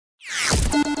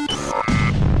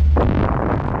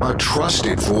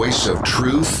trusted voice of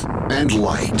truth and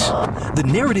light. The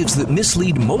narratives that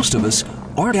mislead most of us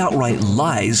aren't outright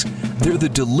lies. They're the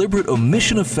deliberate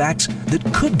omission of facts that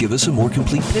could give us a more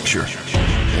complete picture.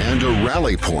 And a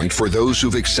rally point for those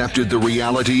who've accepted the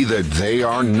reality that they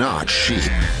are not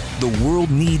sheep. The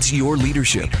world needs your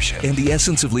leadership, and the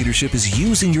essence of leadership is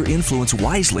using your influence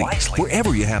wisely,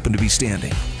 wherever you happen to be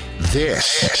standing.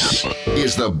 This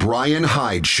is The Brian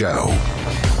Hyde Show.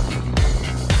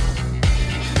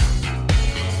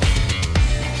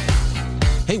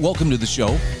 Hey, welcome to the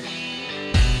show.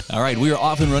 All right, we are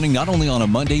off and running not only on a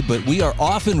Monday, but we are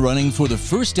off and running for the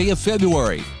first day of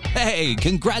February. Hey,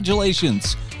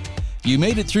 congratulations. You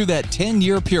made it through that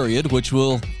 10-year period, which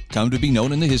will come to be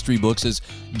known in the history books as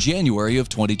January of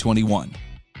 2021.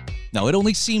 Now, it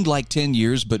only seemed like 10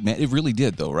 years, but man, it really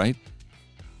did, though, right?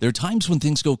 There are times when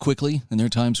things go quickly, and there are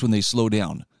times when they slow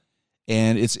down.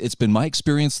 And it's been my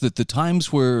experience that the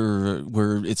times where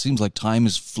it seems like time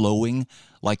is flowing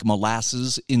like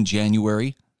molasses in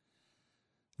January,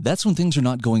 that's when things are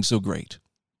not going so great.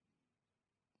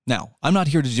 Now, I'm not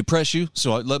here to depress you,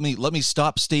 so let me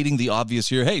stop stating the obvious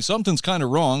here. Hey, something's kind of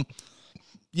wrong.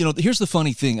 You know, here's the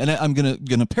funny thing, and I'm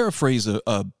gonna paraphrase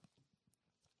a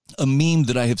meme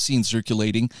that I have seen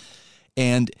circulating,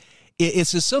 and it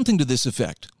says something to this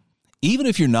effect. Even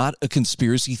if you're not a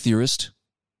conspiracy theorist,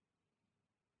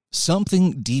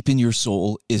 something deep in your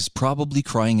soul is probably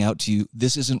crying out to you,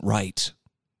 this isn't right,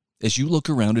 as you look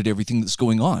around at everything that's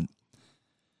going on.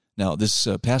 Now, this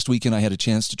past weekend, I had a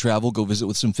chance to travel, go visit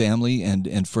with some family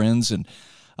and friends, and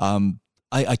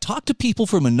I talked to people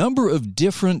from a number of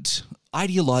different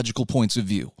ideological points of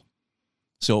view.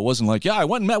 So it wasn't like, I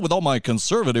went and met with all my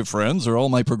conservative friends or all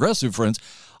my progressive friends.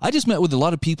 I just met with a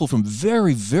lot of people from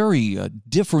very, very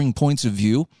differing points of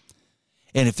view.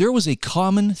 And if there was a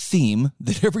common theme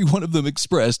that every one of them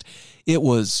expressed, it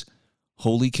was,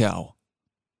 holy cow,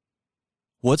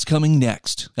 what's coming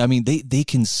next? I mean, they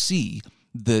can see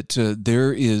that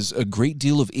there is a great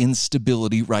deal of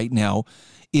instability right now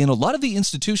in a lot of the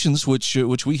institutions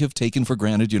which we have taken for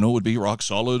granted, would be rock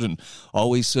solid and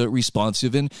always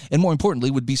responsive and more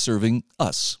importantly, would be serving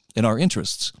us and our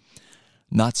interests.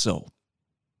 Not so.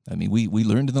 I mean, we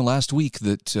learned in the last week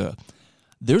that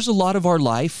there's a lot of our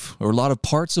life or a lot of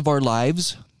parts of our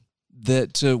lives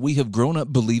that we have grown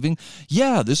up believing,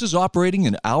 this is operating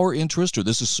in our interest, or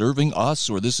this is serving us,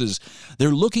 or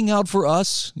they're looking out for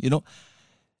us,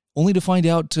 only to find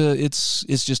out it's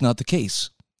just not the case.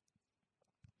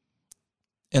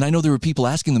 And I know there were people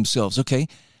asking themselves, okay,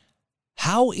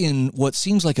 how in what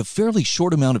seems like a fairly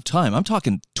short amount of time, I'm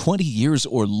talking 20 years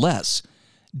or less,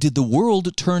 did the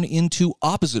world turn into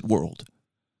opposite world?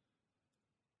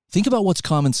 Think about what's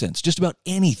common sense, just about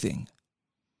anything.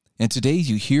 And today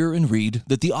you hear and read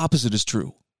that the opposite is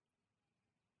true.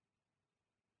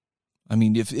 I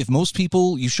mean, if most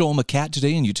people, you show them a cat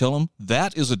today and you tell them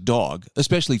that is a dog,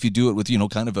 especially if you do it with,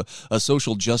 kind of a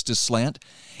social justice slant,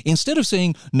 instead of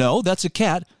saying, no, that's a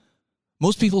cat,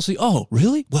 most people say, oh,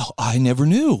 really? Well, I never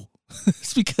knew.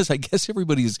 It's because I guess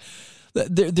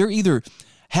they're either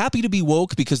happy to be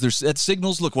woke because that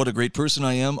signals, look, what a great person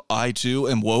I am. I, too,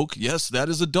 am woke. Yes, that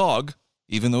is a dog.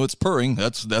 Even though it's purring,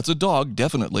 that's a dog,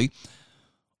 definitely.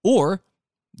 Or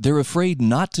they're afraid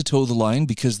not to toe the line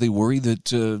because they worry that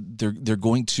they're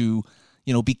going to,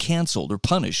 be canceled or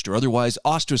punished or otherwise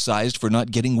ostracized for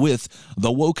not getting with the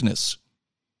wokeness.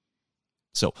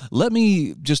 So let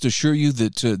me just assure you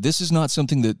that this is not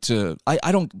something that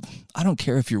I don't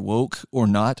care if you're woke or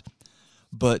not,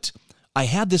 but I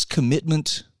have this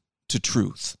commitment to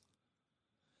truth.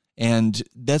 And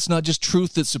that's not just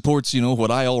truth that supports,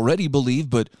 what I already believe,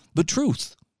 but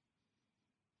truth.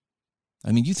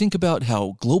 I mean, you think about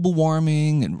how global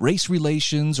warming and race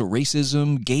relations or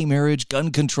racism, gay marriage,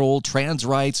 gun control, trans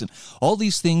rights, and all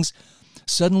these things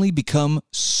suddenly become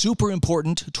super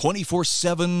important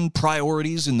 24/7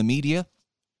 priorities in the media.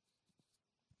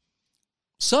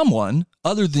 Someone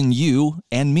other than you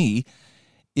and me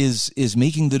is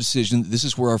making the decision that this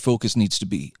is where our focus needs to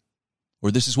be, or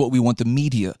this is what we want the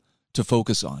media to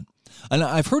focus on. And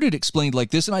I've heard it explained like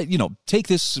this, and I, take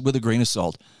this with a grain of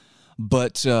salt,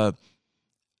 but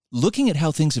looking at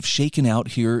how things have shaken out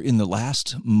here in the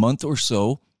last month or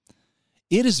so,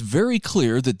 it is very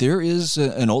clear that there is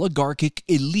an oligarchic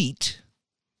elite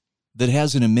that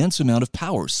has an immense amount of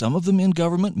power, some of them in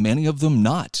government, many of them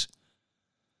not.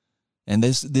 And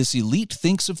this elite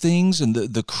thinks of things, and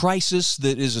the crisis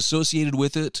that is associated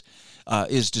with it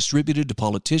is distributed to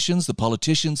politicians. The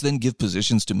politicians then give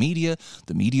positions to media.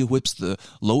 The media whips the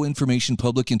low-information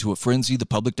public into a frenzy. The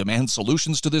public demands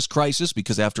solutions to this crisis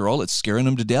because, after all, it's scaring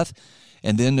them to death.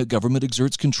 And then the government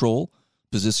exerts control.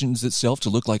 positions itself to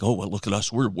look like, oh, well, look at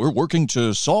us. We're working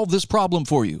to solve this problem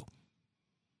for you.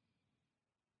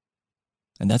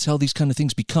 And that's how these kind of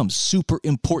things become super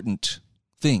important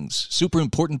things, super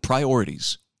important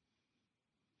priorities.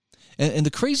 And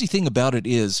the crazy thing about it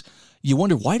is, you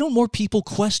wonder, why don't more people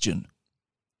question?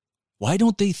 Why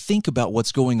don't they think about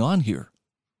what's going on here?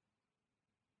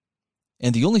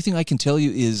 And the only thing I can tell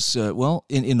you is,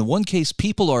 in the one case,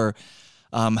 people are,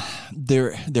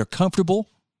 they're comfortable.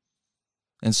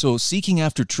 And so seeking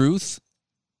after truth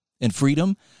and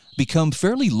freedom become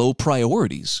fairly low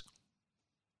priorities.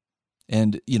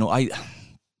 And,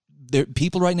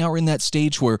 people right now are in that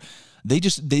stage where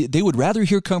they would rather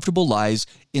hear comfortable lies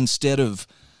instead of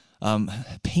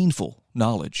painful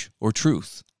knowledge or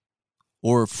truth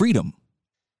or freedom.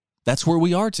 That's where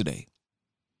we are today.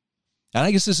 And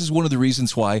I guess this is one of the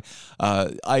reasons why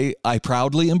I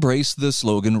proudly embrace the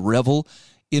slogan, revel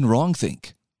in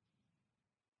wrongthink.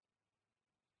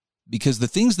 Because the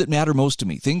things that matter most to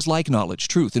me, things like knowledge,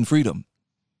 truth, and freedom,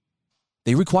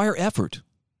 they require effort.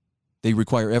 They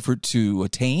require effort to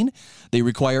attain. They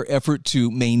require effort to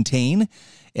maintain.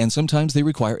 And sometimes they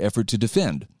require effort to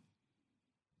defend.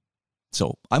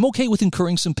 So I'm okay with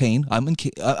incurring some pain.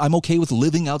 I'm okay with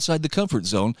living outside the comfort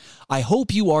zone. I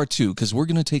hope you are too, because we're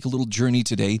going to take a little journey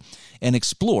today and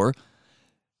explore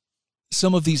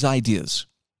some of these ideas.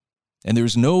 And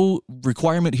there's no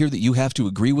requirement here that you have to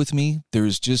agree with me.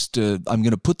 There's just, I'm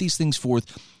going to put these things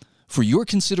forth for your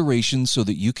consideration so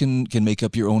that you can make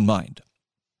up your own mind.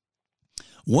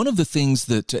 One of the things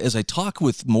that, as I talk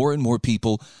with more and more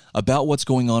people about what's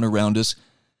going on around us,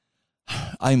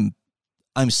 I'm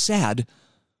sad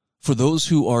for those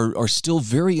who are still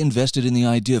very invested in the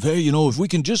idea of, hey, if we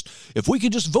can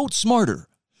just vote smarter,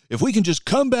 if we can just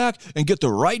come back and get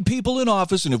the right people in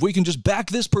office, and if we can just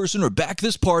back this person or back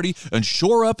this party and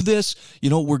shore up this,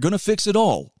 we're going to fix it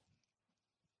all.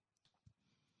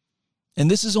 And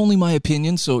this is only my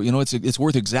opinion, so it's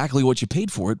worth exactly what you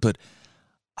paid for it, but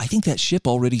I think that ship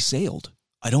already sailed.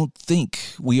 I don't think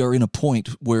we are in a point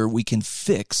where we can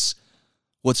fix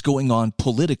what's going on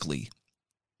politically.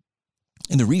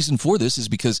 And the reason for this is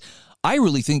because I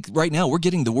really think right now we're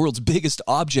getting the world's biggest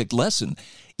object lesson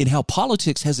in how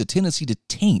politics has a tendency to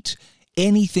taint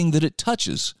anything that it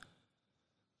touches.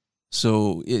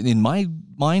 So in my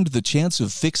mind, the chance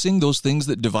of fixing those things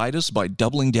that divide us by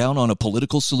doubling down on a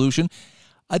political solution,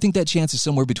 I think that chance is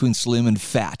somewhere between slim and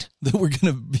fat that we're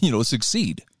going to,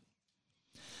 succeed.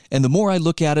 And the more I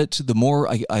look at it, the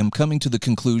more I'm coming to the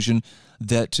conclusion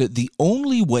that the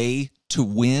only way to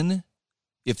win,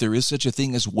 if there is such a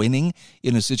thing as winning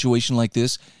in a situation like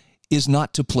this, is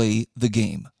not to play the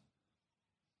game.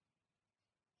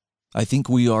 I think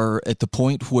we are at the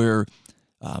point where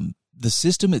the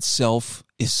system itself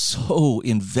is so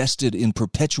invested in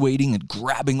perpetuating and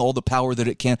grabbing all the power that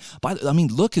it can.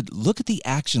 Look at the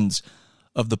actions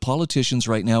of the politicians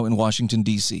right now in Washington,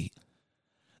 D.C.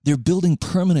 They're building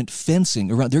permanent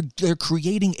fencing around. They're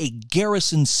creating a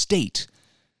garrison state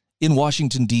in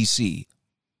Washington, D.C.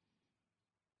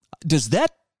 Does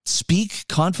that speak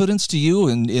confidence to you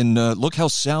in look how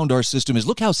sound our system is?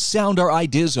 Look how sound our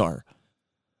ideas are.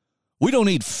 We don't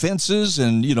need fences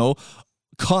and,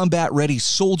 combat-ready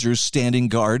soldiers standing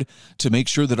guard to make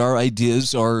sure that our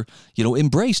ideas are,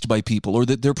 embraced by people or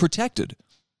that they're protected.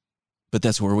 But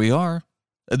that's where we are.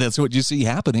 And that's what you see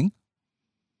happening.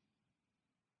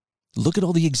 Look at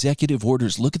all the executive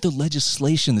orders. Look at the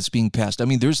legislation that's being passed.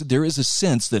 There is a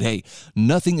sense that, hey,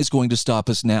 nothing is going to stop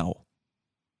us now.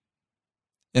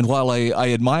 And while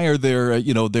I admire their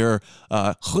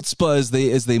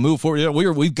chutzpah as they move forward,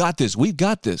 we've got this. We've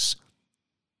got this.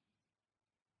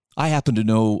 I happen to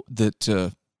know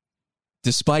that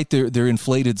despite their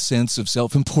inflated sense of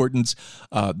self-importance,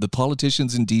 the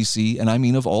politicians in D.C., and I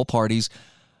mean of all parties,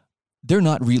 they're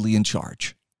not really in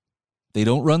charge. They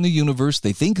don't run the universe.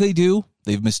 They think they do.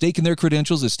 They've mistaken their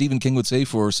credentials, as Stephen King would say,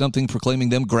 for something proclaiming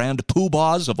them grand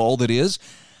poobahs of all that is,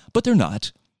 but they're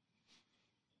not.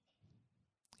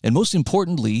 And most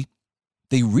importantly,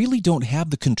 they really don't have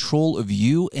the control of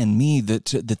you and me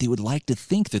that they would like to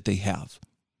think that they have.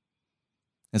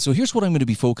 And so here's what I'm going to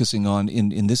be focusing on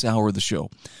in this hour of the show.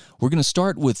 We're going to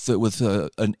start with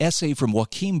an essay from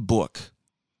Joachim Buch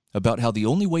about how the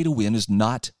only way to win is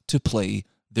not to play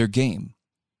their game.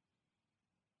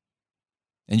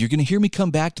 And you're going to hear me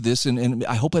come back to this, and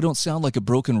I hope I don't sound like a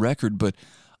broken record, but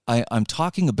I'm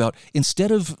talking about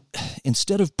instead of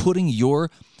putting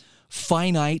your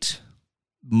finite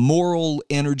moral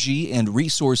energy and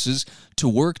resources to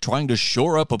work trying to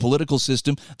shore up a political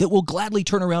system that will gladly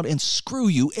turn around and screw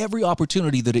you every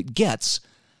opportunity that it gets,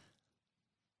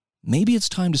 maybe it's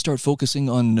time to start focusing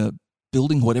on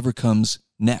building whatever comes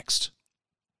next.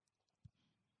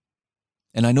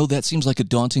 And I know that seems like a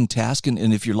daunting task, and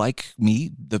if you're like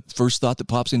me, the first thought that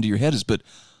pops into your head is, but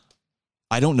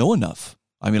I don't know enough.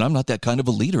 I mean, I'm not that kind of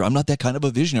a leader. I'm not that kind of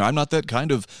a visionary. I'm not that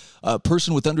kind of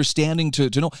person with understanding to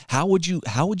know. How would you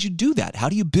do that? How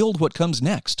do you build what comes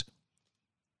next?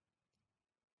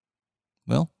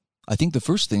 Well, I think the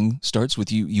first thing starts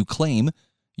with you claim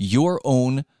your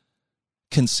own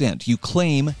consent. You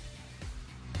claim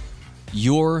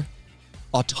your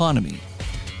autonomy.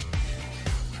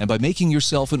 And by making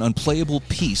yourself an unplayable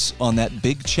piece on that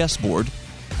big chessboard,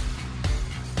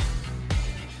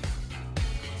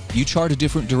 you chart a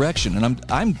different direction. And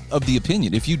I'm of the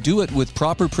opinion, if you do it with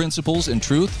proper principles and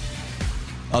truth,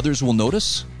 others will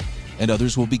notice and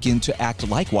others will begin to act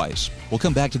likewise. We'll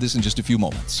come back to this in just a few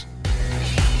moments.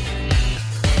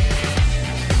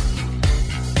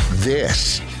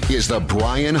 This is the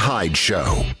Brian Hyde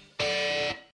Show.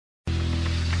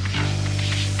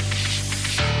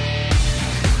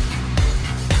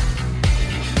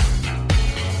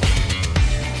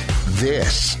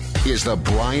 This is the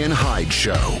Brian Hyde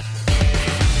Show.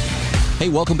 Hey,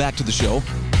 welcome back to the show.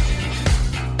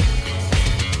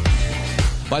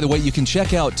 By the way, you can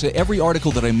check out every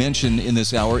article that I mention in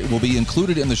this hour. It will be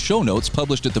included in the show notes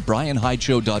published at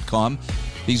thebrianhydeshow.com.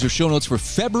 These are show notes for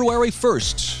February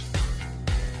 1st,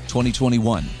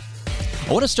 2021.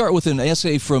 I want to start with an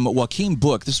essay from Joachim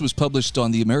Buch. This was published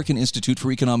on the American Institute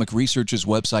for Economic Research's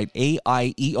website,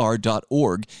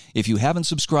 AIER.org. If you haven't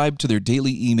subscribed to their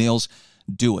daily emails,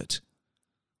 do it.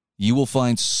 You will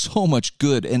find so much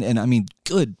good, and I mean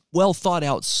good, well thought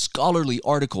out scholarly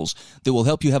articles that will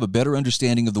help you have a better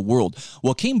understanding of the world.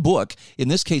 Joachim Buch, in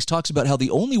this case, talks about how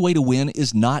the only way to win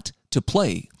is not to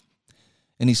play.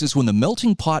 And he says, when the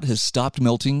melting pot has stopped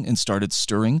melting and started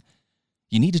stirring,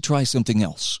 you need to try something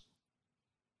else.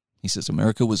 He says,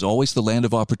 America was always the land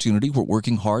of opportunity, where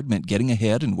working hard meant getting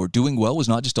ahead, and where doing well was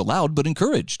not just allowed, but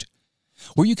encouraged.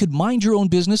 Where you could mind your own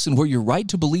business, and where your right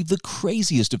to believe the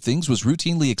craziest of things was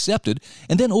routinely accepted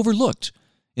and then overlooked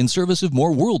in service of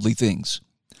more worldly things.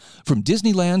 From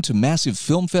Disneyland to massive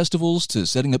film festivals to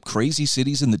setting up crazy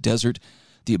cities in the desert,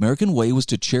 the American way was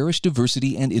to cherish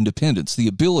diversity and independence, the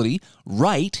ability,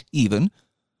 right even,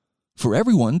 for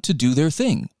everyone to do their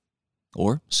thing.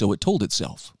 Or so it told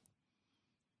itself.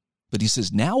 But he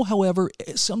says, now, however,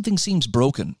 something seems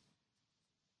broken.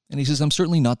 And he says, I'm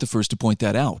certainly not the first to point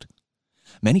that out.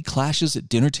 Many clashes at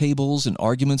dinner tables and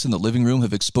arguments in the living room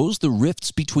have exposed the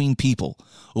rifts between people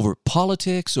over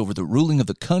politics, over the ruling of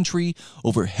the country,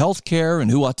 over health care and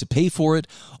who ought to pay for it,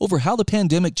 over how the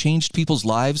pandemic changed people's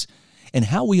lives, and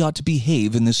how we ought to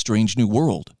behave in this strange new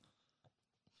world.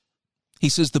 He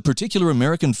says the particular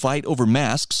American fight over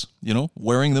masks,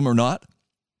 wearing them or not,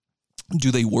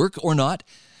 do they work or not,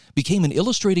 became an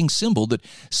illustrating symbol that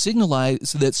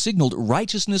signaled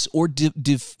righteousness or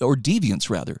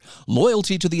deviance,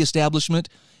 loyalty to the establishment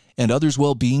and others'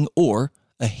 well-being, or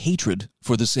a hatred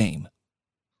for the same.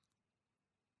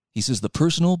 He says the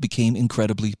personal became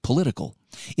incredibly political.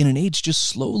 In an age just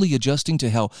slowly adjusting to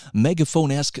how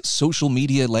megaphone-esque social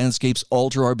media landscapes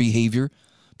alter our behavior,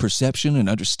 perception, and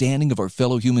understanding of our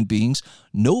fellow human beings,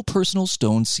 no personal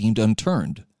stone seemed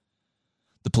unturned.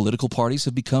 The political parties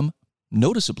have become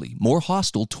noticeably more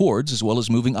hostile towards, as well as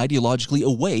moving ideologically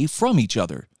away from each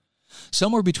other.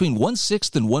 Somewhere between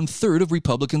 1/6 and 1/3 of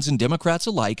Republicans and Democrats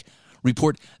alike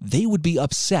report they would be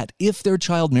upset if their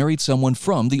child married someone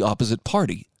from the opposite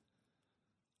party.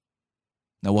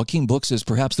 Now, Joachim Buch says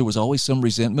perhaps there was always some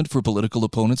resentment for political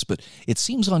opponents, but it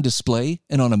seems on display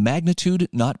and on a magnitude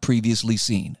not previously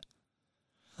seen.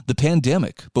 The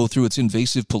pandemic, both through its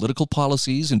invasive political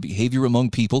policies and behavior among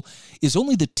people, is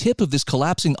only the tip of this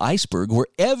collapsing iceberg where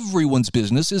everyone's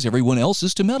business is everyone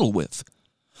else's to meddle with.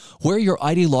 Where your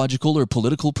ideological or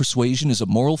political persuasion is a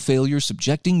moral failure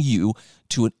subjecting you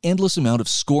to an endless amount of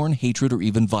scorn, hatred, or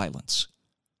even violence.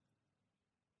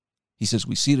 He says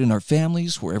we see it in our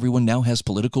families, where everyone now has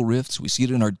political rifts. We see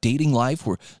it in our dating life,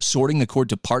 where sorting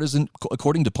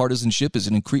according to partisanship is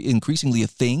increasingly a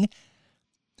thing.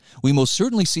 We most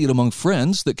certainly see it among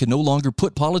friends that can no longer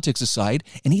put politics aside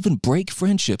and even break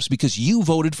friendships because you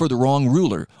voted for the wrong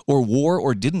ruler or wore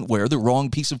or didn't wear the wrong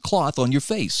piece of cloth on your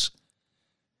face.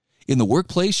 In the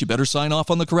workplace, you better sign off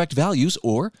on the correct values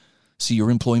or see your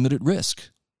employment at risk.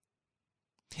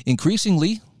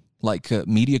 Increasingly, like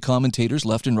media commentators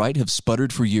left and right have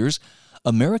sputtered for years,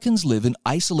 Americans live in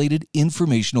isolated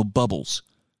informational bubbles.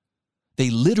 They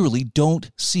literally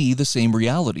don't see the same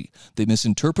reality. They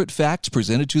misinterpret facts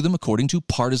presented to them according to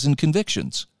partisan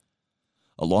convictions.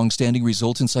 A long-standing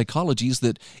result in psychology is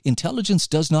that intelligence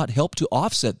does not help to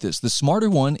offset this. The smarter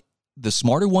one the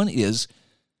smarter one is,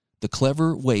 the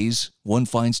clever ways one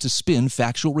finds to spin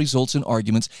factual results and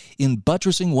arguments in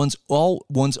buttressing one's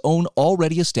own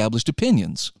already established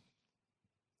opinions.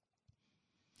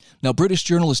 Now, British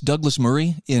journalist Douglas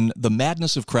Murray, in The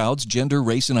Madness of Crowds, Gender,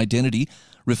 Race, and Identity,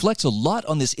 reflects a lot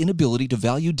on this inability to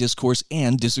value discourse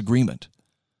and disagreement.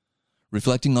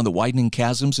 Reflecting on the widening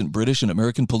chasms in British and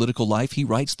American political life, he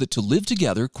writes that to live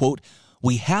together, quote,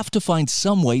 we have to find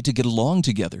some way to get along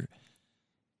together.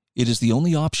 It is the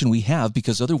only option we have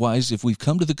because otherwise, if we've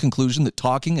come to the conclusion that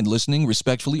talking and listening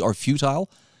respectfully are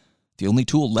futile, the only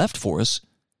tool left for us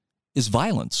is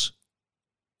violence.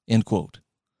 End quote.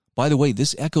 By the way,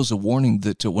 this echoes a warning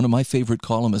that one of my favorite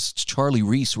columnists, Charlie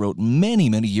Reese, wrote many,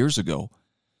 many years ago.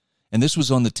 And this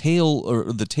was on the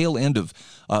tail end of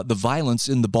the violence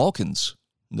in the Balkans,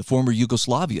 in the former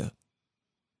Yugoslavia.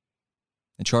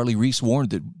 And Charlie Reese warned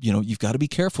that, you've got to be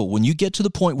careful. When you get to the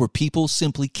point where people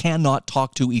simply cannot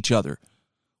talk to each other,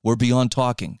 we're beyond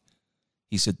talking.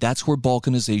 He said that's where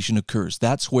balkanization occurs.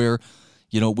 That's where,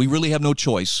 we really have no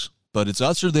choice, but it's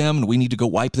us or them, and we need to go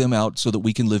wipe them out so that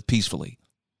we can live peacefully.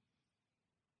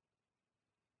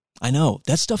 I know,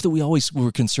 that's stuff that we always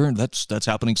were concerned, that's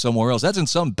happening somewhere else. That's in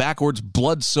some backwards,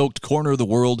 blood-soaked corner of the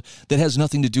world that has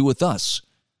nothing to do with us.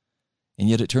 And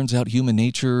yet it turns out human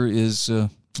nature is,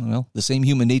 the same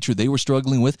human nature they were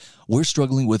struggling with, we're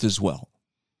struggling with as well.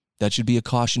 That should be a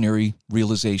cautionary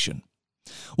realization.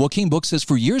 Joaquin Book says,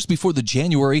 for years before the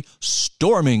January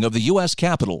storming of the U.S.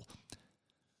 Capitol,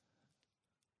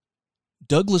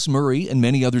 Douglas Murray and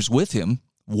many others with him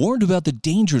warned about the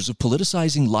dangers of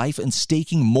politicizing life and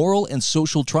staking moral and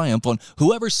social triumph on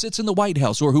whoever sits in the White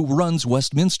House or who runs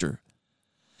Westminster.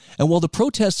 And while the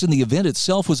protests and the event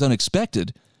itself was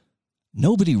unexpected,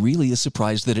 nobody really is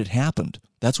surprised that it happened.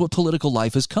 That's what political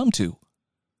life has come to.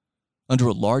 Under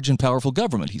a large and powerful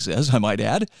government, he says, I might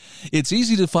add, it's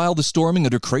easy to file the storming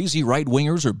under crazy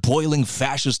right-wingers or boiling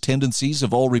fascist tendencies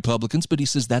of all Republicans, but he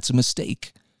says that's a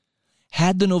mistake.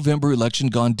 Had the November election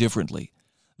gone differently,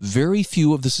 very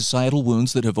few of the societal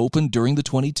wounds that have opened during the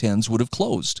 2010s would have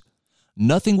closed.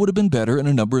 Nothing would have been better and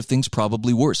a number of things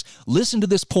probably worse. Listen to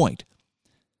this point.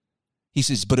 He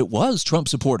says, but it was Trump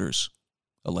supporters,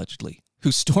 allegedly,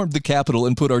 who stormed the Capitol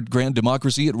and put our grand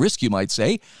democracy at risk, you might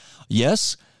say.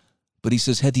 Yes, but he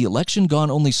says, had the election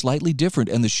gone only slightly different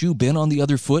and the shoe been on the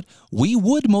other foot, we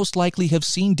would most likely have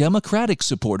seen Democratic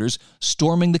supporters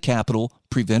storming the Capitol,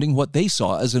 preventing what they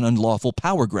saw as an unlawful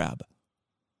power grab.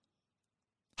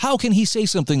 How can he say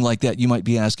something like that, you might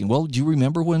be asking? Well, do you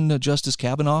remember when Justice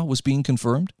Kavanaugh was being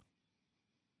confirmed?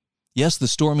 Yes, the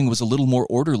storming was a little more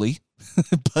orderly,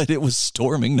 but it was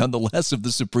storming nonetheless of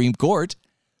the Supreme Court.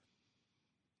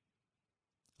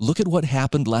 Look at what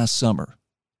happened last summer.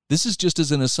 This is just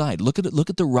as an aside. Look at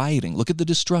the rioting. Look at the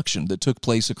destruction that took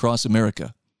place across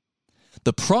America.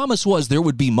 The promise was there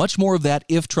would be much more of that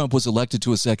if Trump was elected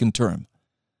to a second term.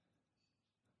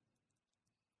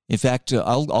 In fact,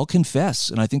 I'll confess,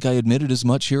 and I think I admitted as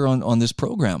much here on this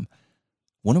program,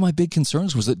 one of my big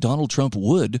concerns was that Donald Trump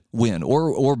would win,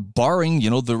 or barring,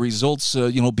 the results,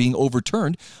 being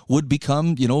overturned, would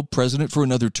become, president for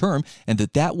another term, and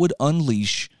that would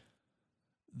unleash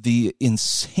the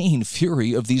insane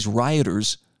fury of these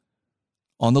rioters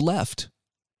on the left.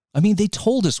 I mean, they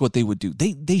told us what they would do.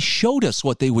 They showed us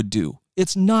what they would do.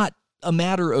 It's not a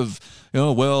matter of,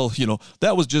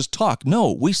 that was just talk.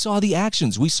 No, we saw the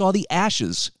actions. We saw the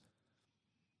ashes.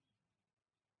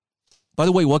 By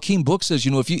the way, Joaquin Book says,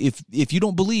 if you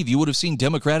don't believe you would have seen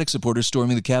Democratic supporters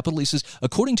storming the Capitol, he says,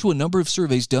 according to a number of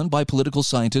surveys done by political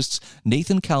scientists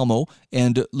Nathan Kalmo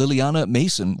and Liliana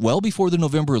Mason, well before the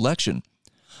November election,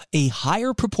 a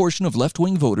higher proportion of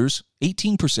left-wing voters,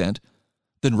 18%,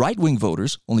 than right-wing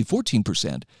voters, only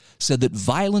 14%, said that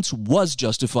violence was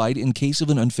justified in case of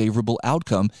an unfavorable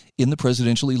outcome in the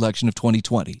presidential election of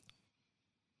 2020.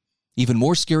 Even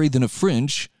more scary than a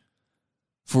fringe,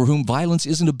 for whom violence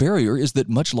isn't a barrier, is that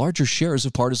much larger shares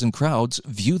of partisan crowds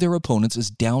view their opponents as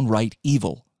downright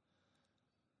evil.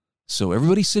 So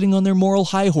everybody sitting on their moral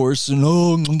high horse and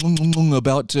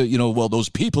about, those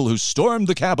people who stormed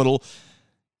the Capitol,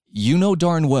 you know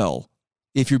darn well,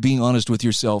 if you're being honest with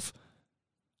yourself,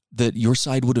 that your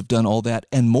side would have done all that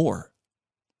and more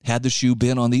had the shoe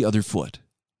been on the other foot.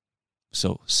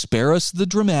 So spare us the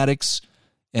dramatics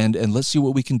and let's see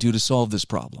what we can do to solve this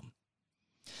problem.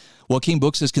 Joaquin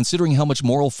Book says, considering how much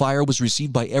moral fire was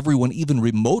received by everyone even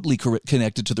remotely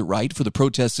connected to the right for the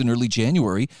protests in early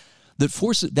January, that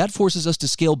forces us to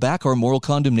scale back our moral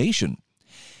condemnation.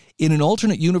 In an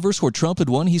alternate universe where Trump had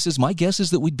won, he says, my guess is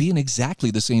that we'd be in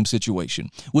exactly the same situation,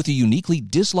 with a uniquely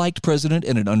disliked president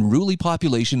and an unruly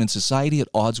population and society at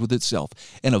odds with itself,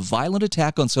 and a violent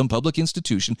attack on some public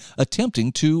institution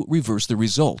attempting to reverse the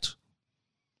result.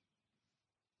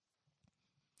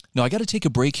 Now, I got to take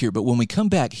a break here, but when we come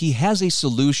back, he has a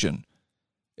solution.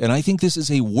 And I think this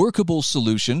is a workable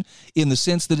solution in the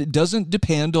sense that it doesn't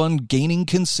depend on gaining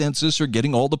consensus or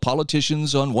getting all the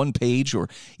politicians on one page or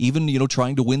even,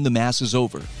 trying to win the masses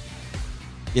over.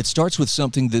 It starts with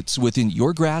something that's within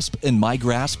your grasp and my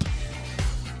grasp.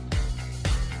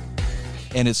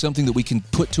 And it's something that we can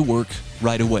put to work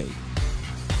right away.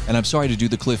 And I'm sorry to do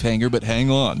the cliffhanger, but hang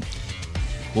on.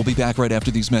 We'll be back right after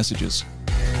these messages.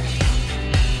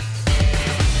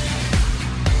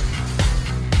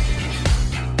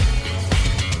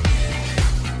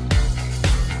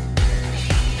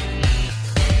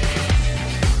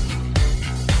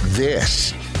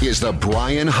 This is The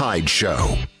Brian Hyde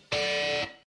Show.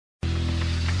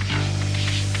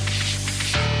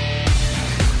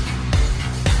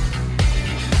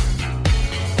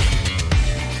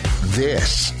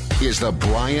 This is The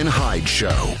Brian Hyde Show.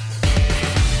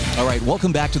 All right,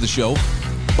 welcome back to the show.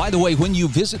 By the way, when you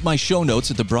visit my show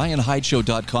notes at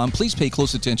thebrianhydeshow.com, please pay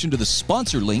close attention to the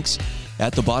sponsor links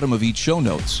at the bottom of each show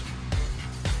notes.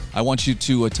 I want you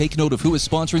to take note of who is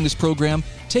sponsoring this program.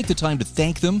 Take the time to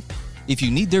thank them. If you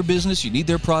need their business, you need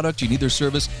their product, you need their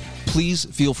service, please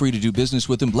feel free to do business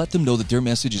with them. Let them know that their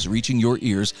message is reaching your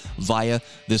ears via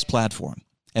this platform.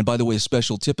 And by the way, a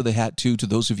special tip of the hat, too, to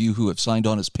those of you who have signed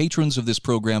on as patrons of this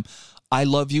program. I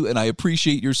love you and I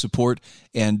appreciate your support,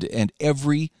 and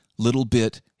every little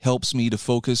bit helps me to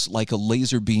focus like a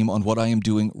laser beam on what I am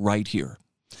doing right here.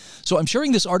 So I'm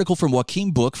sharing this article from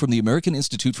Joachim Buch from the American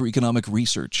Institute for Economic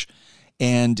Research,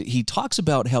 and he talks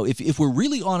about how if we're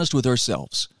really honest with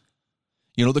ourselves,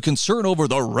 the concern over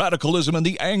the radicalism and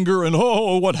the anger and,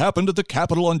 what happened at the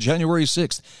Capitol on January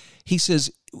 6th, he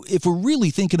says, if we're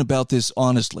really thinking about this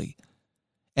honestly,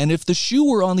 and if the shoe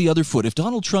were on the other foot, if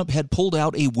Donald Trump had pulled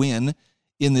out a win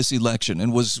in this election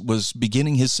and was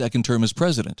beginning his second term as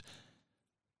president,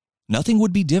 nothing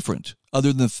would be different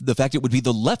other than the fact it would be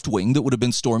the left wing that would have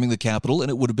been storming the Capitol,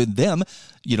 and it would have been them,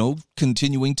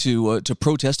 continuing to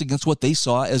protest against what they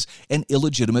saw as an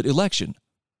illegitimate election.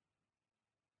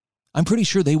 I'm pretty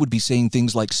sure they would be saying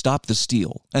things like stop the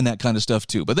steal and that kind of stuff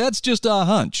too, but that's just a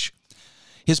hunch.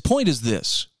 His point is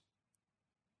this.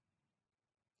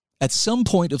 At some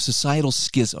point of societal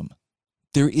schism,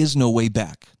 there is no way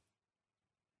back.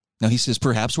 Now, he says,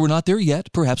 perhaps we're not there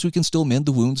yet. Perhaps we can still mend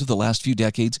the wounds of the last few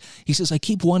decades. He says, I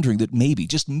keep wondering that maybe,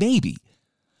 just maybe,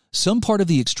 some part of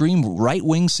the extreme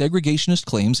right-wing segregationist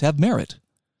claims have merit.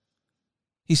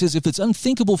 He says, if it's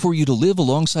unthinkable for you to live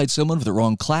alongside someone of the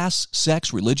wrong class,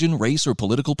 sex, religion, race, or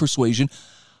political persuasion,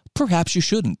 perhaps you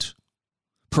shouldn't.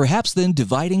 Perhaps then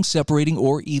dividing, separating,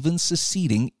 or even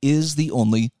seceding is the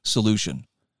only solution.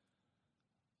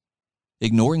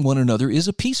 Ignoring one another is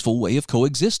a peaceful way of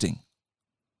coexisting.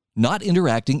 Not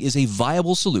interacting is a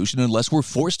viable solution unless we're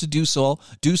forced to do so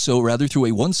through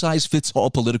a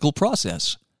one-size-fits-all political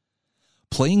process.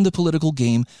 Playing the political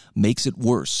game makes it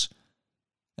worse,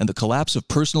 and the collapse of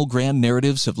personal grand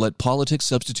narratives have let politics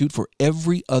substitute for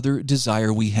every other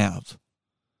desire we have.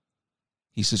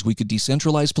 He says we could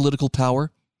decentralize political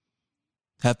power,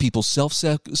 have people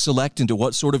self-select into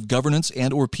what sort of governance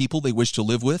and or people they wish to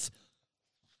live with,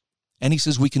 and he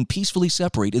says we can peacefully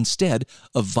separate instead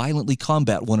of violently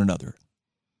combat one another.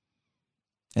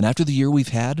 And after the year we've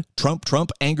had,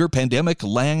 Trump, anger, pandemic,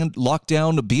 land,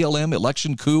 lockdown, BLM,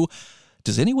 election coup,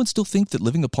 does anyone still think that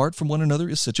living apart from one another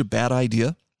is such a bad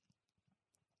idea?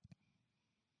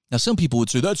 Now, some people would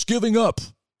say that's giving up.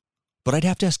 But I'd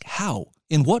have to ask how?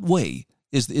 In what way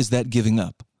is that giving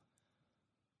up?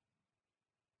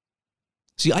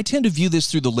 See, I tend to view this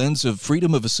through the lens of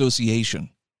freedom of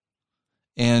association.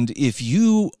 And if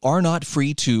you are not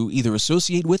free to either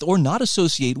associate with or not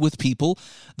associate with people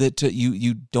that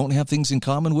you don't have things in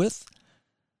common with,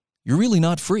 you're really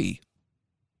not free.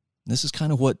 This is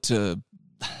kind of what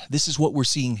we're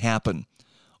seeing happen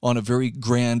on a very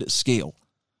grand scale.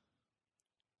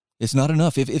 It's not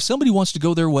enough. If somebody wants to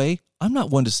go their way, I'm not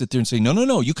one to sit there and say,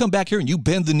 no, you come back here and you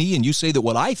bend the knee and you say that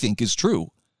what I think is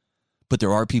true. But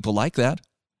there are people like that.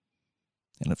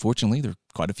 And unfortunately, there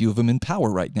are quite a few of them in power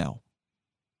right now.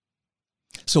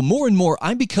 So more and more,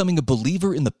 I'm becoming a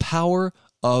believer in the power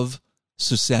of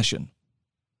secession.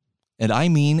 And I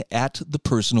mean at the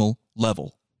personal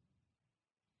level.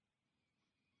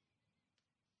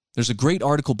 There's a great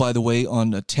article, by the way,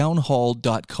 on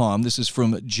townhall.com. This is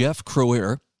from Jeff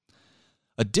Croer.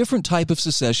 A different type of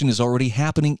secession is already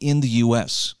happening in the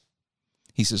U.S.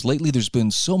 He says, lately there's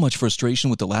been so much frustration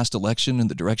with the last election and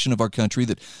the direction of our country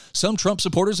that some Trump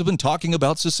supporters have been talking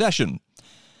about secession.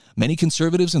 Many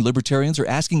conservatives and libertarians are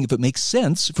asking if it makes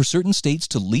sense for certain states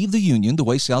to leave the Union the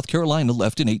way South Carolina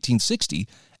left in 1860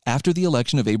 after the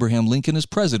election of Abraham Lincoln as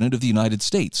President of the United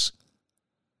States.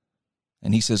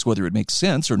 And he says whether it makes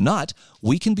sense or not,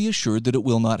 we can be assured that it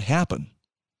will not happen.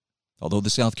 Although the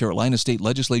South Carolina state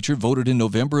legislature voted in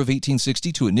November of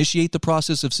 1860 to initiate the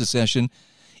process of secession,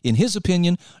 in his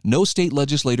opinion, no state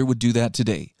legislator would do that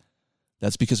today.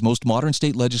 That's because most modern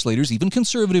state legislators, even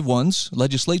conservative ones,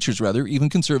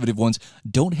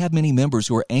 don't have many members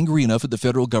who are angry enough at the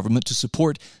federal government to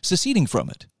support seceding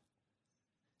from it.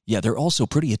 Yeah, they're also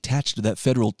pretty attached to that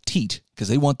federal teat because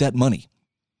they want that money.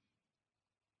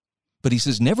 But he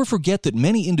says, never forget that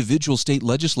many individual state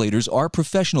legislators are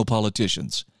professional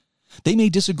politicians. They may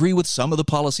disagree with some of the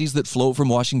policies that flow from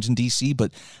Washington, D.C.,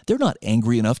 but they're not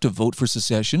angry enough to vote for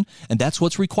secession, and that's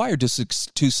what's required to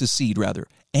secede,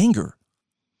 anger.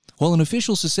 While an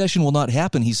official secession will not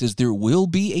happen, he says there will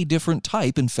be a different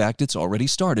type. In fact, it's already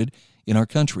started in our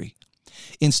country.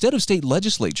 Instead of state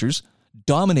legislatures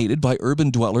dominated by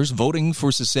urban dwellers voting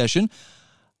for secession,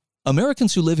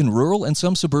 Americans who live in rural and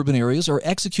some suburban areas are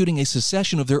executing a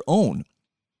secession of their own.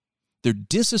 They're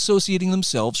disassociating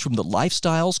themselves from the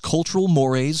lifestyles, cultural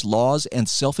mores, laws, and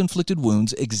self-inflicted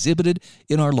wounds exhibited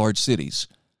in our large cities.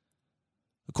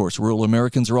 Of course, rural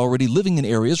Americans are already living in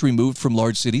areas removed from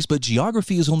large cities, but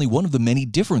geography is only one of the many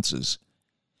differences.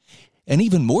 An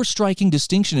even more striking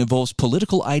distinction involves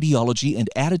political ideology and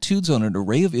attitudes on an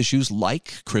array of issues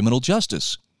like criminal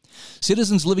justice.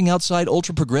 Citizens living outside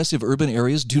ultra-progressive urban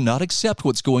areas do not accept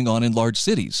what's going on in large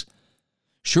cities.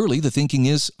 Surely the thinking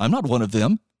is, I'm not one of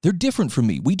them. They're different from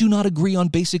me. We do not agree on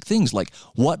basic things like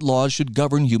what laws should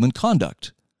govern human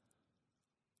conduct.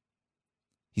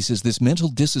 He says this mental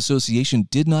disassociation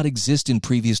did not exist in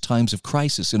previous times of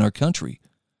crisis in our country.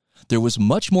 There was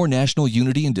much more national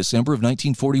unity in December of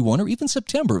 1941 or even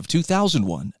September of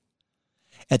 2001.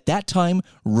 At that time,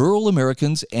 rural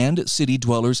Americans and city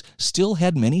dwellers still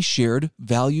had many shared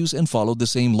values and followed the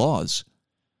same laws.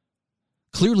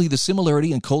 Clearly, the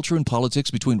similarity in culture and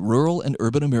politics between rural and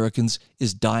urban Americans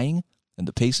is dying, and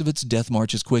the pace of its death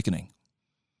march is quickening.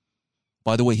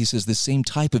 By the way, he says the same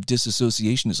type of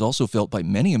disassociation is also felt by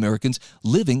many Americans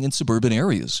living in suburban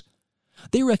areas.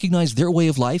 They recognize their way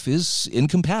of life is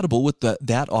incompatible with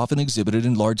that often exhibited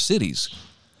in large cities.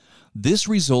 This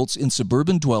results in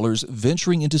suburban dwellers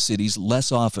venturing into cities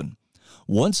less often.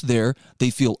 Once there, they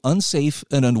feel unsafe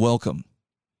and unwelcome.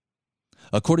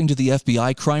 According to the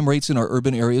FBI, crime rates in our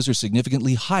urban areas are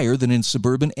significantly higher than in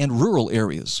suburban and rural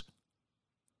areas.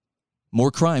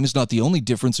 More crime is not the only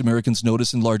difference Americans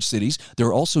notice in large cities. There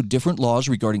are also different laws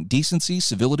regarding decency,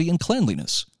 civility, and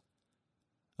cleanliness.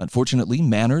 Unfortunately,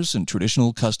 manners and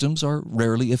traditional customs are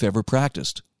rarely, if ever,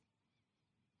 practiced.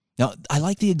 Now, I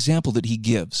like the example that he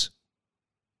gives.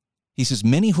 He says,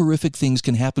 many horrific things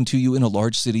can happen to you in a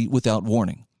large city without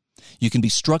warning. You can be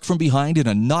struck from behind in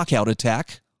a knockout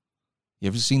attack. You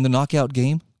ever seen the knockout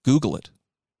game? Google it.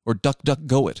 Or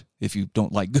DuckDuckGo it, if you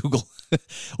don't like Google.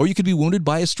 Or you could be wounded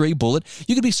by a stray bullet.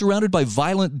 You could be surrounded by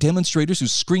violent demonstrators who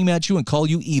scream at you and call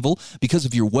you evil because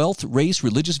of your wealth, race,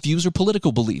 religious views, or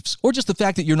political beliefs, or just the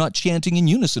fact that you're not chanting in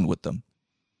unison with them.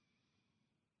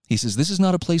 He says, this is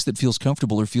not a place that feels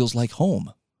comfortable or feels like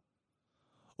home.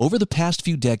 Over the past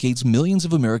few decades, millions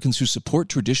of Americans who support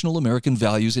traditional American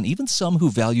values and even some who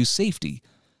value safety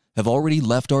have already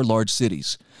left our large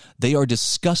cities. They are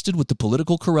disgusted with the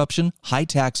political corruption, high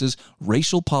taxes,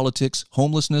 racial politics,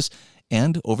 homelessness,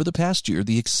 and, over the past year,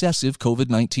 the excessive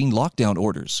COVID-19 lockdown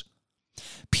orders.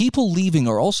 People leaving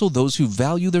are also those who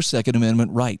value their Second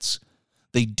Amendment rights.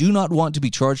 They do not want to be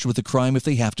charged with a crime if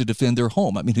they have to defend their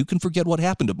home. I mean, who can forget what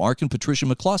happened to Mark and Patricia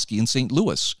McCloskey in St.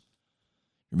 Louis?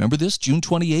 Remember this? June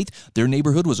 28th, their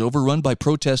neighborhood was overrun by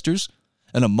protesters,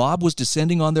 and a mob was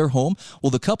descending on their home. Well,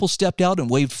 the couple stepped out and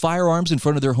waved firearms in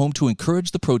front of their home to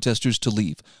encourage the protesters to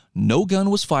leave. No gun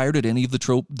was fired at any of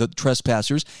the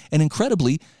trespassers, and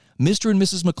incredibly, Mr. and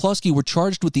Mrs. McCloskey were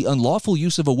charged with the unlawful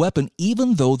use of a weapon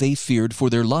even though they feared for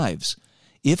their lives.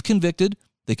 If convicted,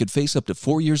 they could face up to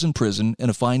 4 years in prison and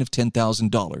a fine of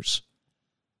 $10,000.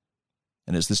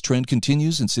 And as this trend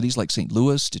continues in cities like St.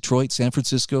 Louis, Detroit, San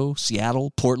Francisco,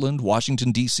 Seattle, Portland,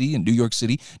 Washington, D.C., and New York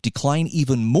City decline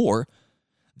even more,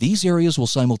 these areas will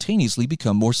simultaneously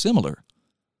become more similar.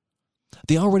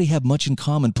 They already have much in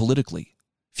common politically.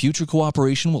 Future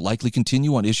cooperation will likely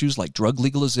continue on issues like drug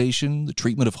legalization, the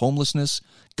treatment of homelessness,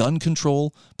 gun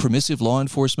control, permissive law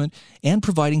enforcement, and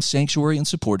providing sanctuary and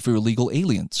support for illegal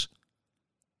aliens.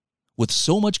 With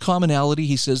so much commonality,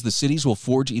 he says the cities will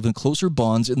forge even closer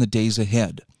bonds in the days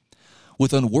ahead.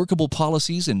 With unworkable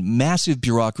policies and massive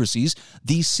bureaucracies,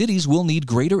 these cities will need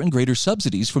greater and greater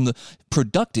subsidies from the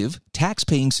productive,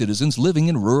 tax-paying citizens living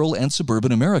in rural and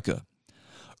suburban America.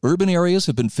 Urban areas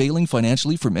have been failing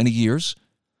financially for many years,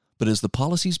 but as the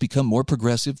policies become more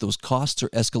progressive, those costs are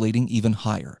escalating even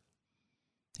higher.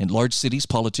 In large cities,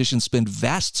 politicians spend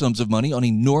vast sums of money on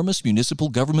enormous municipal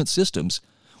government systems,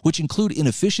 which include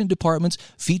inefficient departments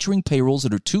featuring payrolls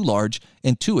that are too large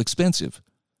and too expensive.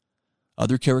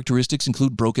 Other characteristics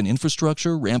include broken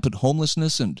infrastructure, rampant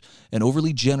homelessness, and an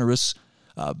overly generous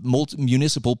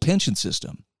municipal pension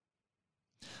system.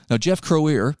 Now, Jeff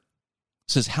Crower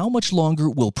says, how much longer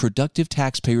will productive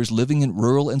taxpayers living in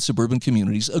rural and suburban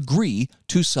communities agree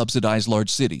to subsidize large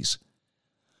cities?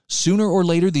 Sooner or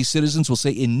later, these citizens will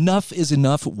say, enough is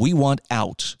enough, we want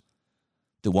out.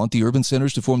 They want the urban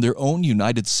centers to form their own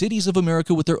United Cities of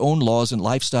America with their own laws and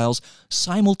lifestyles.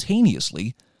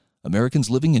 Simultaneously, Americans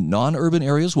living in non-urban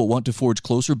areas will want to forge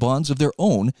closer bonds of their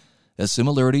own as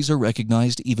similarities are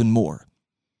recognized even more.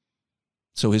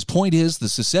 So his point is the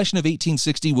secession of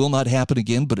 1860 will not happen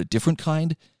again, but a different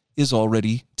kind is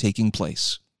already taking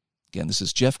place. Again, this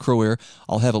is Jeff Crower.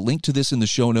 I'll have a link to this in the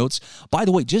show notes. By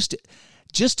the way, just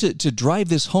to drive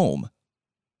this home,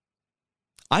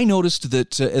 I noticed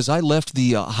that as I left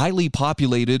the highly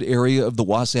populated area of the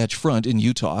Wasatch Front in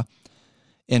Utah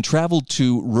and traveled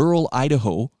to rural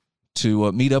Idaho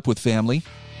to meet up with family,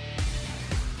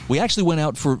 we actually went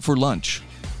out for lunch.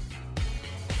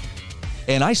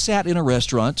 And I sat in a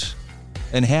restaurant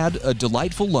and had a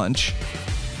delightful lunch,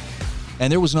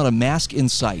 and there was not a mask in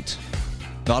sight.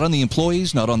 Not on the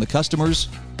employees, not on the customers.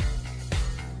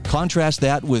 Contrast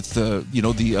that with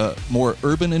the more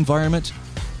urban environment.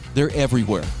 They're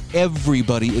everywhere.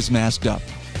 Everybody is masked up.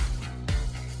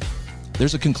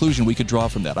 There's a conclusion we could draw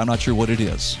from that. I'm not sure what it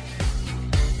is.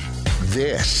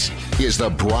 This is the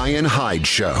Brian Hyde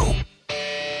Show.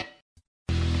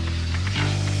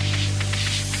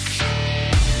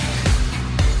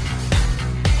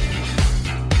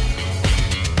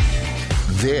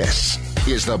 This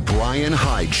is the Brian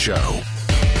Hyde Show.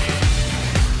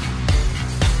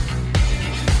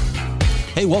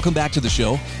 Hey, welcome back to the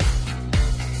show.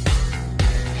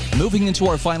 Moving into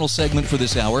our final segment for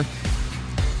this hour.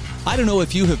 I don't know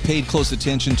if you have paid close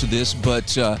attention to this,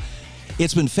 but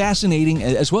it's been fascinating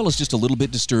as well as just a little bit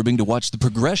disturbing to watch the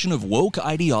progression of woke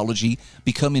ideology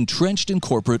become entrenched in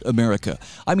corporate America.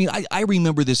 I mean, I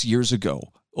remember this years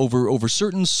ago over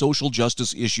certain social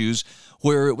justice issues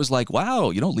where it was like, wow,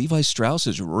 Levi Strauss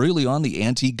is really on the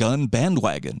anti-gun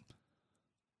bandwagon.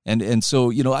 And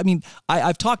so, I mean,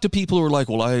 I've talked to people who are like,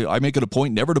 well, I make it a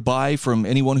point never to buy from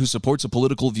anyone who supports a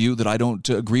political view that I don't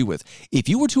agree with. If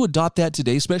you were to adopt that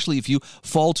today, especially if you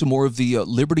fall to more of the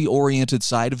liberty-oriented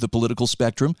side of the political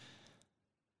spectrum,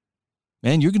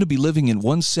 man, you're going to be living in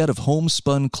one set of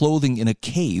homespun clothing in a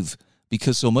cave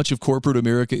because so much of corporate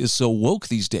America is so woke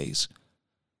these days.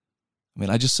 I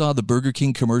mean, I just saw the Burger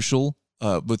King commercial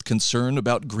with concern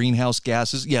about greenhouse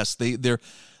gases. Yes,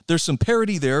 there's some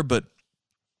parody there, but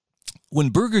when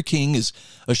Burger King is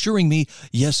assuring me,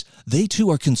 yes, they too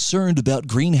are concerned about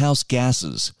greenhouse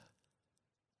gases,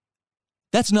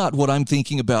 that's not what I'm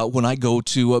thinking about when I go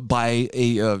to buy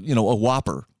a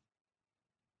Whopper.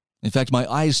 In fact, my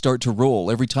eyes start to roll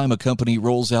every time a company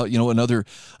rolls out,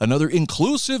 another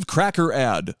inclusive cracker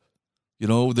ad,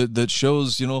 that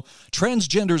shows,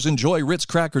 transgenders enjoy Ritz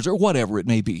crackers or whatever it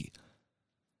may be.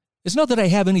 It's not that I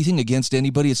have anything against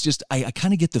anybody. It's just I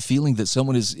kind of get the feeling that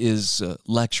someone is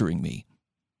lecturing me.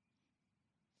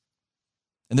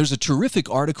 And there's a terrific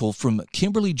article from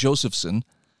Kimberly Josephson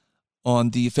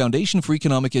on the Foundation for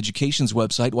Economic Education's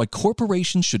website, Why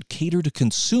Corporations Should Cater to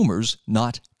Consumers,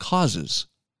 Not Causes.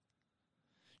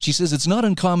 She says it's not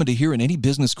uncommon to hear in any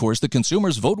business course that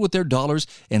consumers vote with their dollars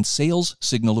and sales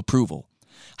signal approval.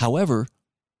 However,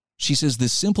 she says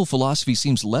this simple philosophy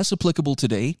seems less applicable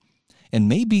today, and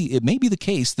it may be the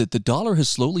case that the dollar has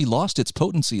slowly lost its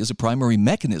potency as a primary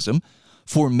mechanism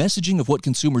for messaging of what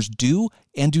consumers do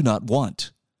and do not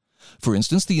want. For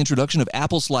instance, the introduction of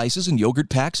apple slices and yogurt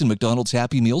packs in McDonald's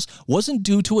Happy Meals wasn't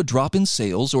due to a drop in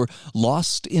sales or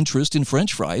lost interest in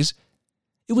French fries.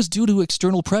 It was due to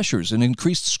external pressures and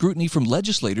increased scrutiny from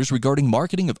legislators regarding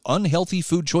marketing of unhealthy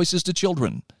food choices to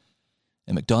children.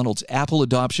 And McDonald's Apple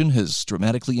adoption has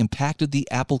dramatically impacted the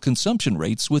Apple consumption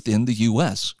rates within the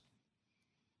U.S.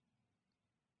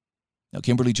 Now,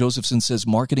 Kimberly Josephson says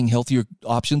marketing healthier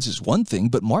options is one thing,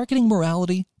 but marketing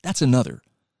morality, that's another.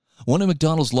 One of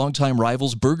McDonald's longtime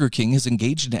rivals, Burger King, has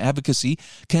engaged in advocacy,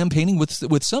 campaigning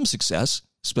with some success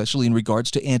especially in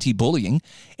regards to anti-bullying,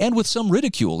 and with some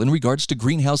ridicule in regards to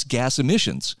greenhouse gas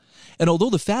emissions. And although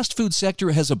the fast food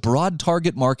sector has a broad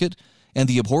target market and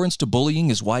the abhorrence to bullying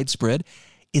is widespread,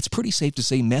 it's pretty safe to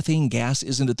say methane gas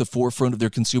isn't at the forefront of their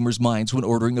consumers' minds when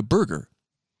ordering a burger.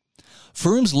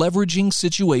 Firms leveraging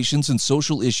situations and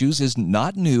social issues is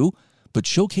not new, but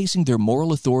showcasing their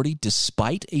moral authority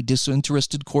despite a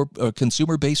disinterested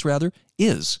consumer base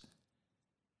is.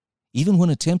 Even when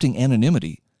attempting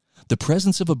anonymity, the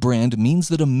presence of a brand means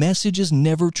that a message is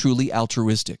never truly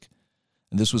altruistic.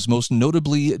 And this was most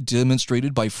notably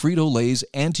demonstrated by Frito-Lay's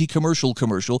anti-commercial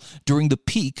commercial during the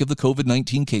peak of the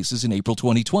COVID-19 cases in April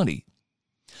 2020.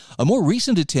 A more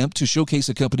recent attempt to showcase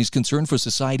a company's concern for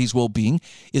society's well-being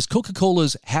is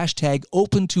Coca-Cola's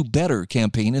 #OpenToBetter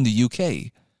campaign in the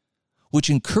UK, which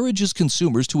encourages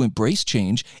consumers to embrace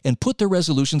change and put their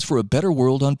resolutions for a better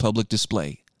world on public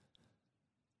display.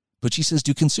 But she says,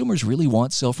 do consumers really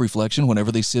want self-reflection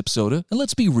whenever they sip soda? And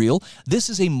let's be real, this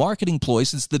is a marketing ploy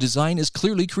since the design is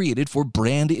clearly created for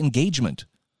brand engagement.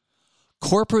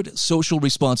 Corporate social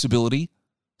responsibility,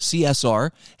 CSR,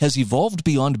 has evolved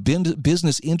beyond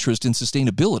business interest in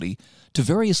sustainability to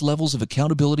various levels of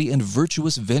accountability and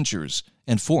virtuous ventures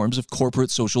and forms of corporate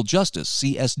social justice,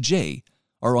 CSJ,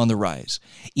 are on the rise.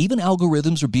 Even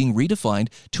algorithms are being redefined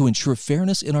to ensure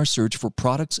fairness in our search for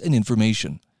products and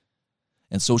information.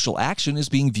 And social action is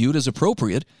being viewed as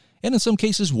appropriate and in some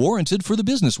cases warranted for the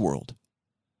business world.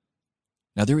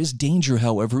 Now, there is danger,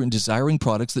 however, in desiring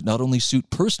products that not only suit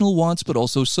personal wants but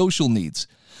also social needs,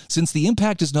 since the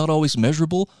impact is not always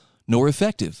measurable nor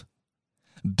effective.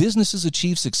 Businesses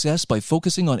achieve success by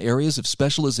focusing on areas of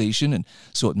specialization, and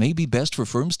so it may be best for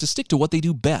firms to stick to what they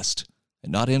do best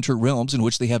and not enter realms in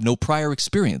which they have no prior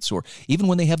experience or even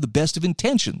when they have the best of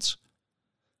intentions.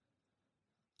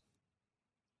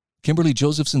 Kimberly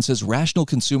Josephson says rational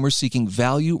consumers seeking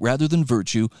value rather than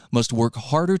virtue must work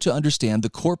harder to understand the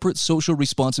corporate social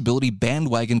responsibility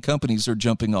bandwagon companies are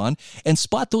jumping on and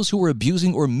spot those who are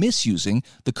abusing or misusing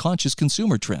the conscious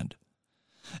consumer trend.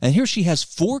 And here she has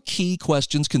 4 key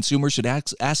questions consumers should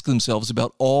ask themselves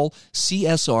about all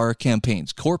CSR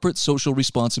campaigns, corporate social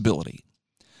responsibility.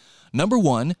 Number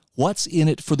 1, what's in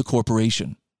it for the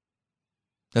corporation?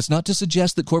 That's not to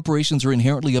suggest that corporations are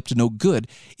inherently up to no good.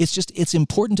 It's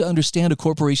important to understand a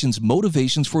corporation's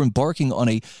motivations for embarking on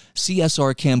a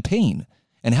CSR campaign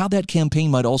and how that campaign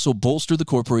might also bolster the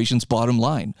corporation's bottom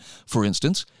line. For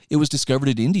instance, it was discovered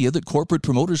in India that corporate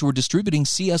promoters were distributing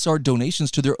CSR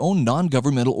donations to their own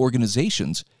non-governmental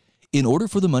organizations in order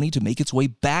for the money to make its way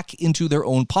back into their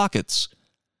own pockets.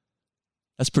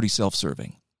 That's pretty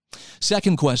self-serving.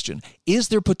 Second question, is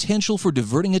there potential for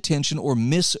diverting attention or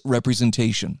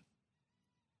misrepresentation?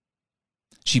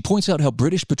 She points out how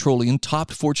British Petroleum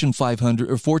topped Fortune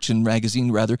 500 or Fortune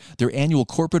magazine their annual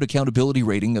corporate accountability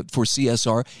rating for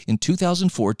CSR in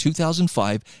 2004,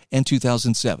 2005, and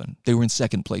 2007. They were in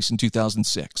second place in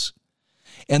 2006.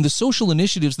 And the social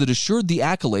initiatives that assured the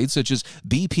accolades, such as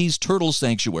BP's Turtle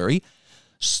Sanctuary,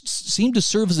 seemed to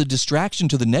serve as a distraction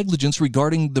to the negligence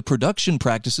regarding the production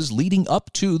practices leading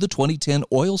up to the 2010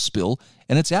 oil spill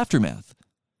and its aftermath.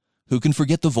 Who can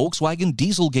forget the Volkswagen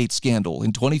Dieselgate scandal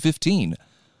in 2015,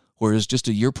 whereas just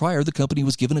a year prior the company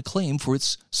was given acclaim for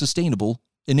its sustainable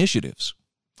initiatives?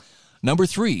 Number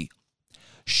 3,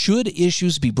 should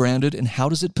issues be branded and how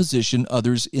does it position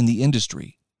others in the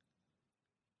industry?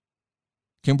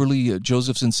 Kimberly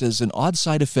Josephson says an odd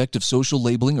side effect of social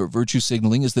labeling or virtue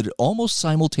signaling is that it almost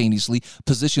simultaneously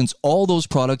positions all those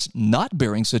products not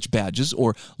bearing such badges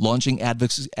or launching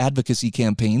advocacy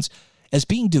campaigns as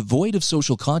being devoid of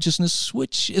social consciousness,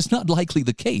 which is not likely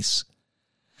the case.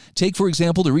 Take, for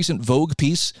example, the recent Vogue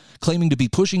piece claiming to be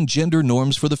pushing gender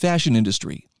norms for the fashion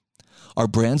industry. Are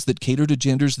brands that cater to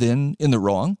genders then in the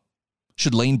wrong?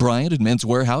 Should Lane Bryant and Men's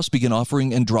Wearhouse begin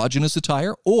offering androgynous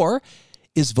attire? Or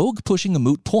is Vogue pushing a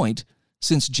moot point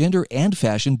since gender and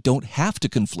fashion don't have to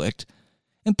conflict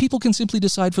and people can simply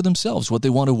decide for themselves what they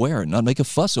want to wear and not make a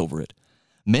fuss over it?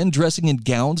 Men dressing in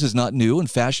gowns is not new and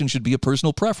fashion should be a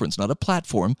personal preference, not a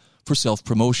platform for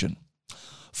self-promotion.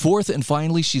 Fourth and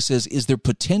finally, she says, is there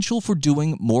potential for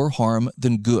doing more harm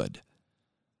than good?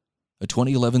 A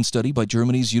 2011 study by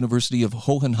Germany's University of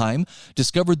Hohenheim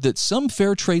discovered that some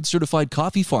fair trade certified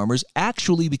coffee farmers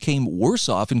actually became worse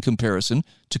off in comparison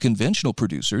to conventional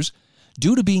producers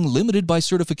due to being limited by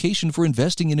certification for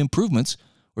investing in improvements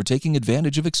or taking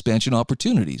advantage of expansion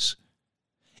opportunities.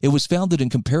 It was found that in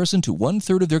comparison to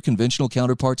 1/3 of their conventional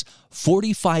counterparts,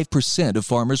 45% of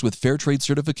farmers with fair trade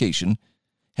certification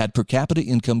had per capita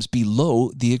incomes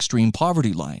below the extreme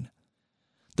poverty line.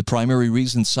 The primary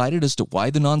reason cited as to why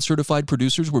the non-certified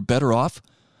producers were better off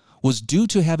was due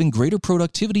to having greater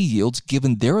productivity yields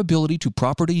given their ability to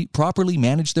properly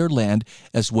manage their land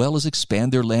as well as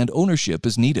expand their land ownership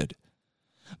as needed.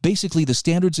 Basically, the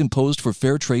standards imposed for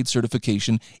fair trade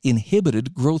certification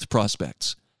inhibited growth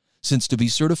prospects, since to be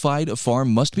certified, a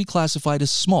farm must be classified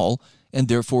as small and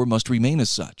therefore must remain as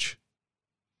such.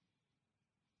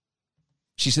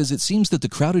 She says it seems that the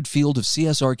crowded field of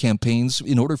CSR campaigns,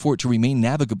 in order for it to remain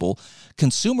navigable,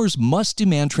 consumers must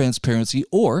demand transparency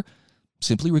or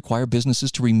simply require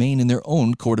businesses to remain in their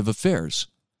own court of affairs.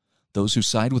 Those who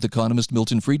side with economist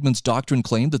Milton Friedman's doctrine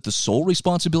claim that the sole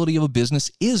responsibility of a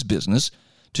business is business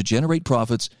to generate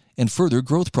profits and further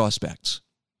growth prospects.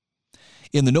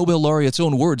 In the Nobel laureate's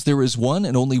own words, there is one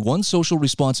and only one social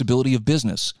responsibility of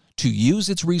business: to use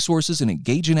its resources and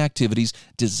engage in activities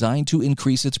designed to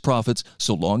increase its profits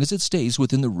so long as it stays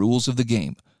within the rules of the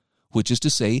game, which is to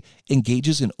say,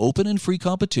 engages in open and free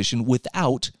competition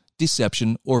without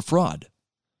deception or fraud.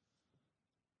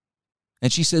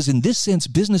 And she says, in this sense,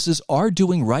 businesses are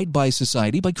doing right by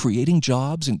society by creating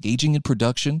jobs, engaging in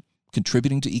production,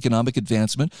 contributing to economic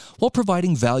advancement, while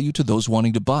providing value to those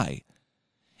wanting to buy.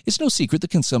 It's no secret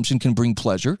that consumption can bring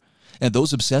pleasure, and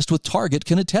those obsessed with Target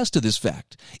can attest to this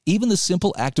fact. Even the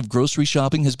simple act of grocery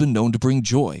shopping has been known to bring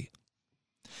joy.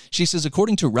 She says,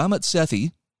 according to Ramit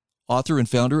Sethi, author and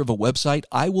founder of a website,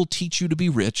 I Will Teach You to Be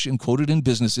Rich, and quoted in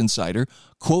Business Insider,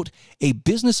 quote, a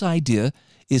business idea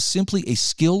is simply a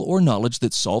skill or knowledge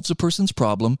that solves a person's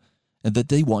problem and that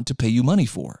they want to pay you money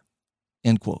for,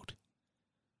 end quote.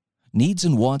 Needs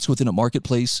and wants within a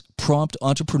marketplace prompt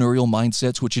entrepreneurial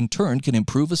mindsets, which in turn can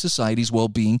improve a society's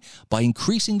well-being by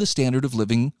increasing the standard of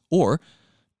living or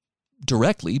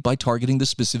directly by targeting the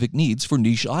specific needs for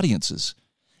niche audiences.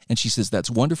 And she says that's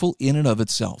wonderful in and of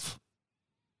itself.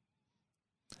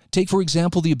 Take, for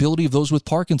example, the ability of those with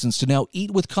Parkinson's to now eat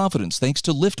with confidence thanks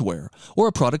to Liftware, or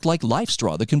a product like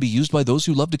LifeStraw that can be used by those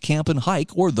who love to camp and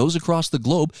hike, or those across the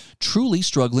globe truly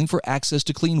struggling for access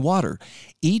to clean water.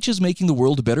 Each is making the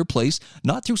world a better place,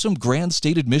 not through some grand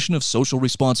stated mission of social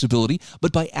responsibility,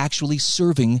 but by actually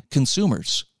serving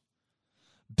consumers.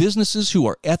 Businesses who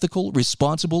are ethical,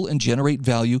 responsible, and generate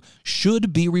value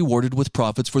should be rewarded with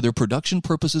profits for their production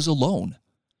purposes alone.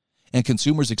 And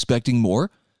consumers expecting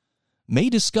more may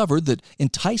discover that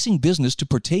enticing business to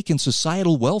partake in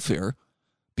societal welfare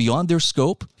beyond their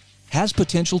scope has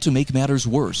potential to make matters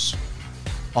worse,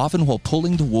 often while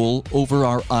pulling the wool over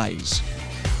our eyes.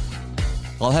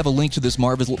 I'll have a link to this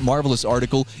marvelous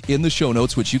article in the show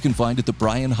notes, which you can find at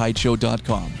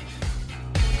thebrianhydeshow.com.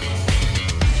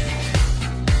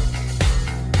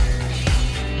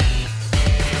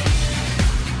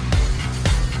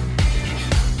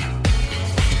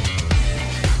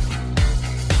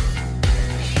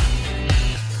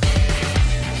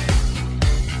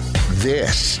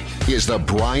 This is The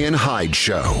Brian Hyde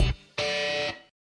Show.